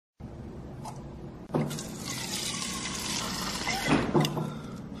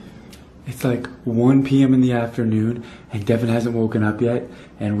It's like 1 p.m. in the afternoon and Devin hasn't woken up yet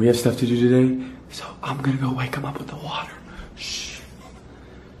and we have stuff to do today. So I'm gonna go wake him up with the water. Shh.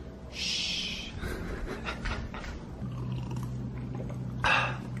 Shh.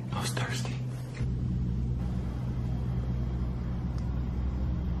 I was thirsty.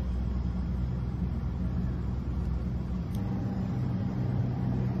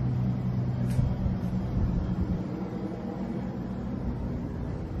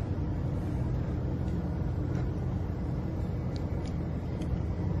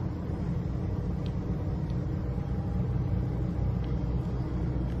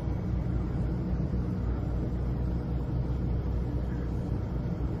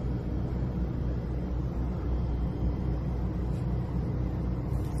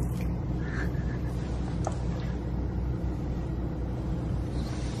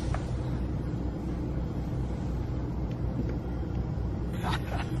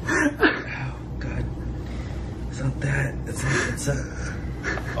 Oh God, it's not that. It's a.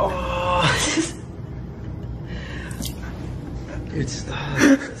 Oh, it's not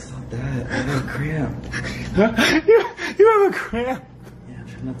that. I have a cramp. You have a cramp. Yeah, I'm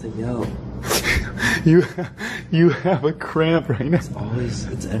trying not to yell. You have a cramp right now.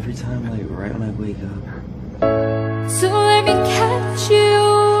 It's every time, like right when I wake up. So let me catch you.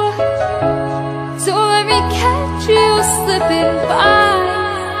 So let me catch you slipping by.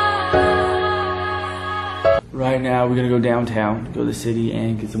 Right now, we're gonna go downtown, go to the city,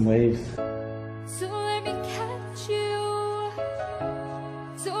 and get some waves. So let me catch you.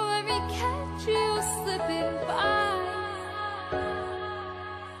 So let me catch you slipping by.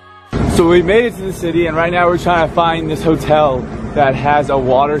 So we made it to the city, and right now we're trying to find this hotel that has a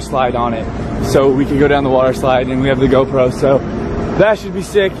water slide on it, so we can go down the water slide, and we have the GoPro, so that should be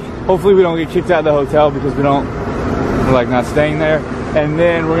sick. Hopefully we don't get kicked out of the hotel because we're like not staying there. And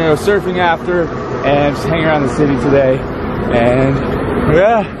then we're gonna go surfing after and just hang around the city today. And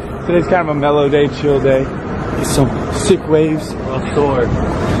yeah, today's kind of a mellow day, chill day. Get some sick waves. We're sore.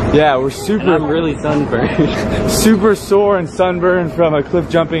 Yeah, we're super. And I'm really sunburned. Super sore and sunburned from a cliff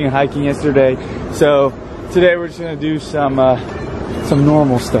jumping and hiking yesterday. So today we're just gonna do some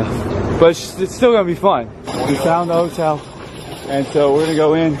normal stuff, but it's still gonna be fun. We found the hotel, and so we're gonna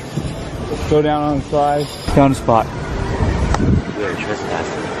go in, go down on the slide. Found a spot. We are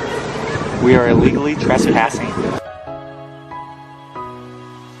trespassing. We are illegally trespassing.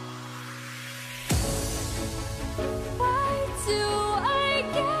 Why do I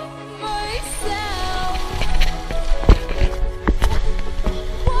get myself?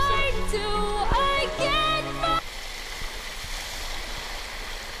 Why do I get myself?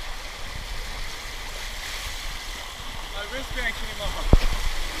 My wristband came off.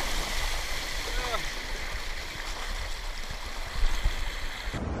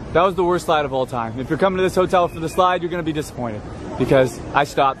 That was the worst slide of all time. If you're coming to this hotel for the slide, you're gonna be disappointed because I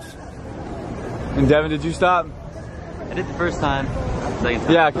stopped. And Devin, did you stop? I did the first time. Second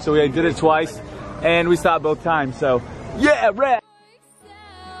time. Yeah, so we did it twice and we stopped both times, so yeah, rad.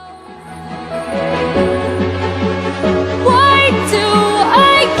 Why do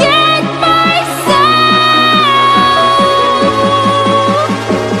I get myself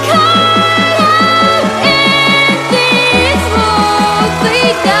caught up in these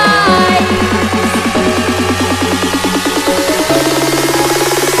lonely nights?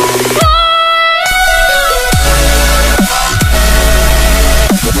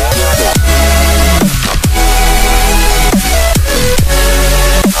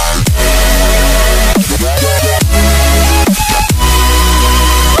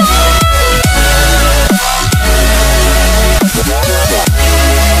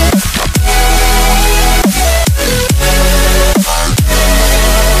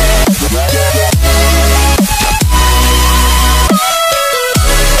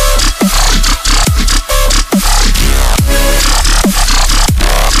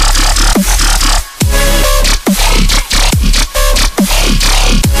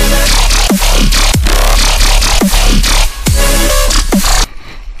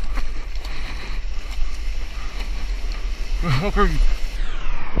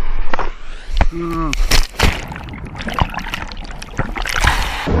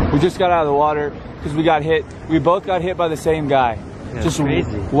 We just got out of the water because we got hit. We both got hit by the same guy. Yeah, just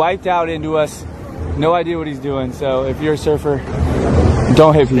crazy. Wiped out into us. No idea what he's doing. So if you're a surfer,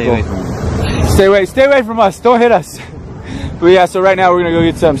 don't hit people. Stay away from him. Stay away from us. Don't hit us. But yeah, so right now we're gonna go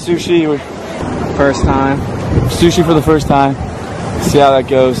get some sushi. First time. Sushi for the first time. See how that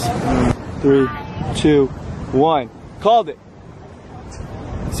goes. 3, 2, 1. Called it.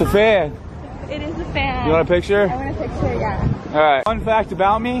 It's a fan. It is a fan. You want a picture? I want a picture, yeah. All right. Fun fact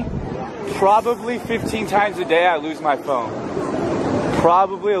about me, probably 15 times a day I lose my phone.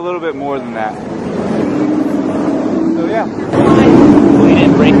 Probably a little bit more than that. So yeah. We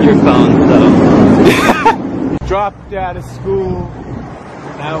didn't break your phone, so. Dropped out of school.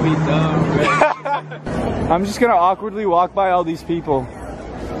 Now we don't. I'm just gonna awkwardly walk by all these people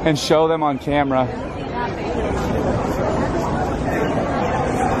and show them on camera.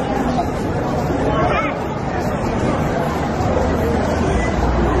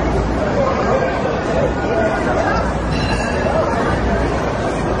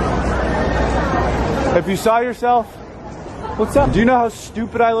 If you saw yourself, what's up? Do you know how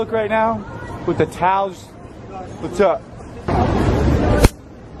stupid I look right now? With the towels? What's up?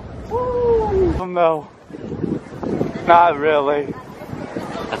 Oh no. Not really.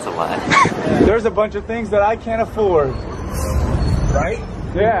 That's a lie. There's a bunch of things that I can't afford. Right?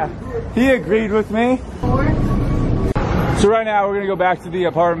 Yeah. He agreed with me. So right now we're gonna go back to the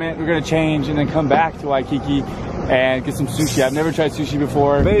apartment, we're gonna change and then come back to Waikiki and get some sushi. I've never tried sushi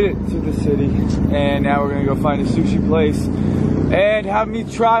before. Made it to the city and now we're gonna go find a sushi place and have me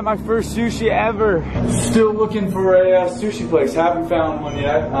try my first sushi ever. Still looking for a sushi place, haven't found one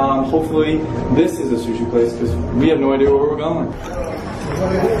yet. Hopefully this is a sushi place because we have no idea where we're going.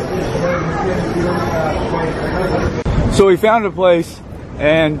 So we found a place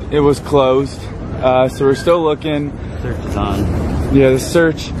and it was closed. So we're still looking. Search is on. Yeah, the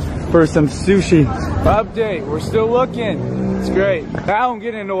search for some sushi. Update, we're still looking. It's great. Now I'm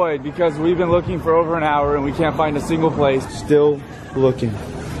getting annoyed because we've been looking for over an hour and we can't find a single place. Still looking.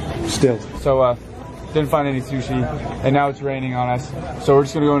 Still. So didn't find any sushi and now it's raining on us. So we're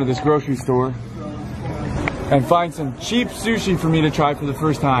just gonna go into this grocery store and find some cheap sushi for me to try for the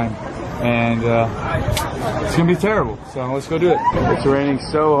first time. And it's gonna be terrible. So let's go do it. It's raining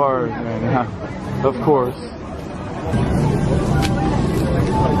so hard right now. Of course.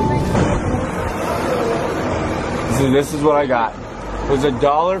 This is what I got. It was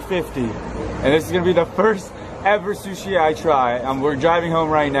 $1.50, and this is gonna be the first ever sushi I try. We're driving home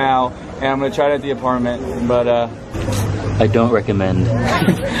right now, and I'm gonna try it at the apartment. But I don't recommend.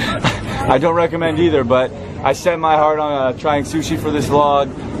 I don't recommend either. But I set my heart on trying sushi for this vlog,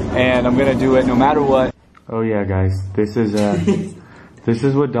 and I'm gonna do it no matter what. Oh yeah, guys, this is this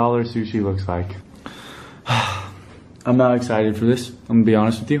is what dollar sushi looks like. I'm not excited for this. I'm gonna be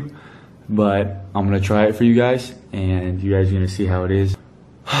honest with you. But I'm gonna try it for you guys, and you guys are gonna see how it is.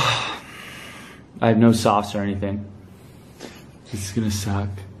 I have no sauce or anything. This is gonna suck.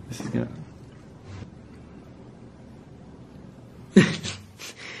 This is gonna.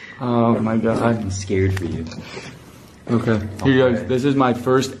 Oh my god. I'm scared for you. Okay. Here you go. This is my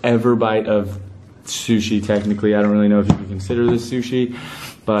first ever bite of sushi, technically. I don't really know if you can consider this sushi,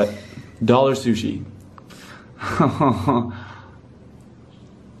 but dollar sushi.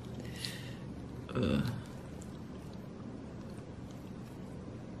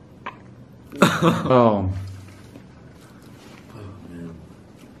 Oh,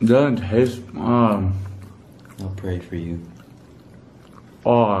 doesn't taste. I'll pray for you.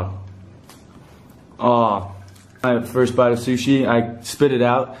 My first bite of sushi, I spit it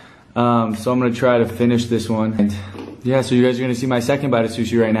out. So I'm gonna try to finish this one. And yeah, so you guys are gonna see my second bite of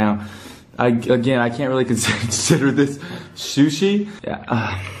sushi right now. I can't really consider this sushi.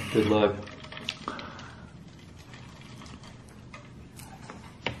 Yeah. Good luck.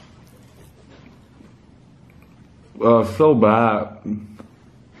 So bad.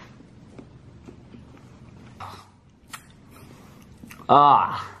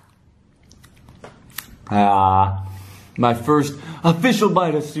 My first official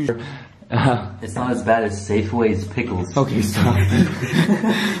bite of sushi. It's not as bad as Safeway's pickles. Okay, stop.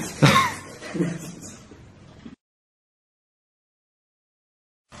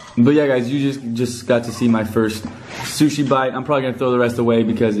 But yeah, guys, you just got to see my first sushi bite. I'm probably gonna throw the rest away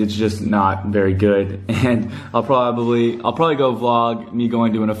because it's just not very good. And I'll probably go vlog me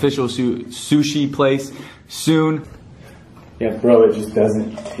going to an official sushi place soon. Yeah, bro, it just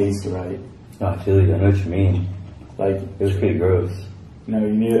doesn't taste right. Oh, I feel you. I know what you mean. Like, It was pretty gross. no,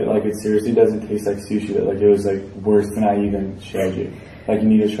 you need it. Like, it seriously doesn't taste like sushi. Like, it was like worse than I even showed you. Like, you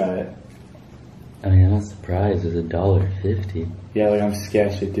need to try it. I mean, I'm not surprised. It was $1.50. Yeah, like I'm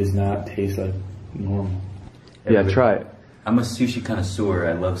sketched. It does not taste like normal. Yeah, try it. I'm a sushi connoisseur.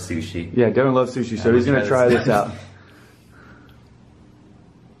 I love sushi. Yeah, Devin loves sushi, so he's gonna try this out.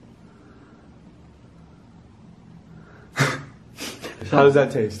 How does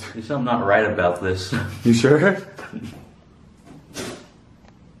that taste? There's something not right about this. You sure?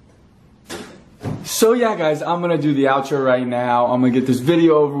 So yeah, guys, I'm gonna do the outro right now. I'm gonna get this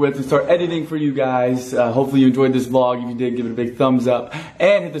video over with and start editing for you guys. Hopefully you enjoyed this vlog. If you did, give it a big thumbs up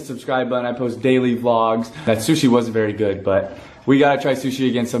and hit the subscribe button. I post daily vlogs. That sushi wasn't very good, but we gotta try sushi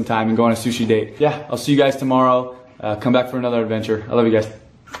again sometime and go on a sushi date. Yeah, I'll see you guys tomorrow. Come back for another adventure. I love you guys.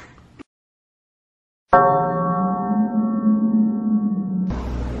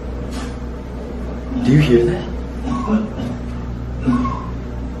 Do you hear that?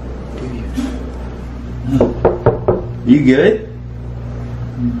 You good?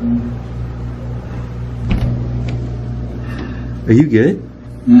 Are you good?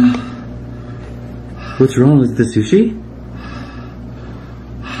 What's wrong with the sushi?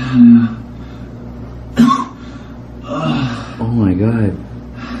 Oh my god.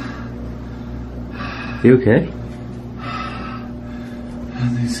 You okay? I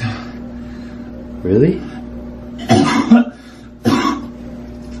don't think so. Really?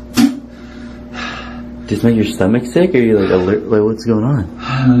 Just make your stomach sick, or are you like alert? Like, what's going on?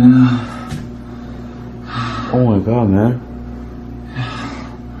 I don't know. Oh my god, man.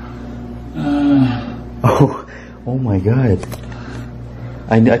 Oh my god.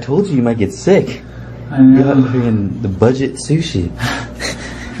 I told you might get sick. I know. You got freaking the budget sushi.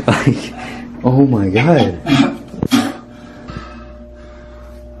 Like, oh my god.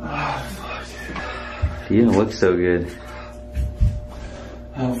 You don't look so good.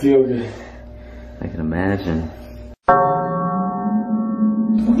 I don't feel good. I can imagine.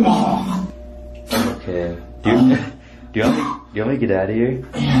 Okay. Do you want me to get out of here?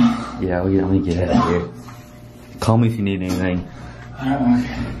 Yeah, I'm gonna get out of here. Call me if you need anything. Okay.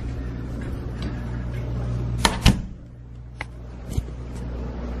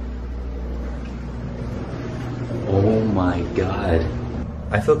 Oh my god.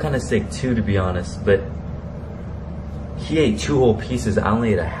 I feel kind of sick too, to be honest, but he ate 2 whole pieces, I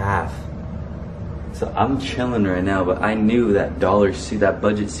only ate a half. So I'm chilling right now, but I knew that that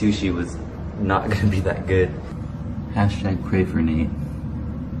budget sushi was not gonna be that good. Hashtag pray for Nate.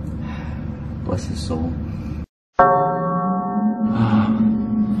 Bless his soul. I'm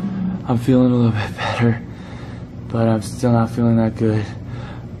feeling a little bit better, but I'm still not feeling that good.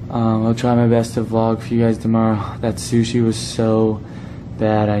 I'll try my best to vlog for you guys tomorrow. That sushi was so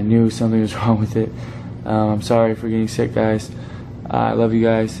bad. I knew something was wrong with it. I'm sorry for getting sick, guys. I love you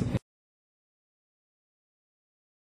guys.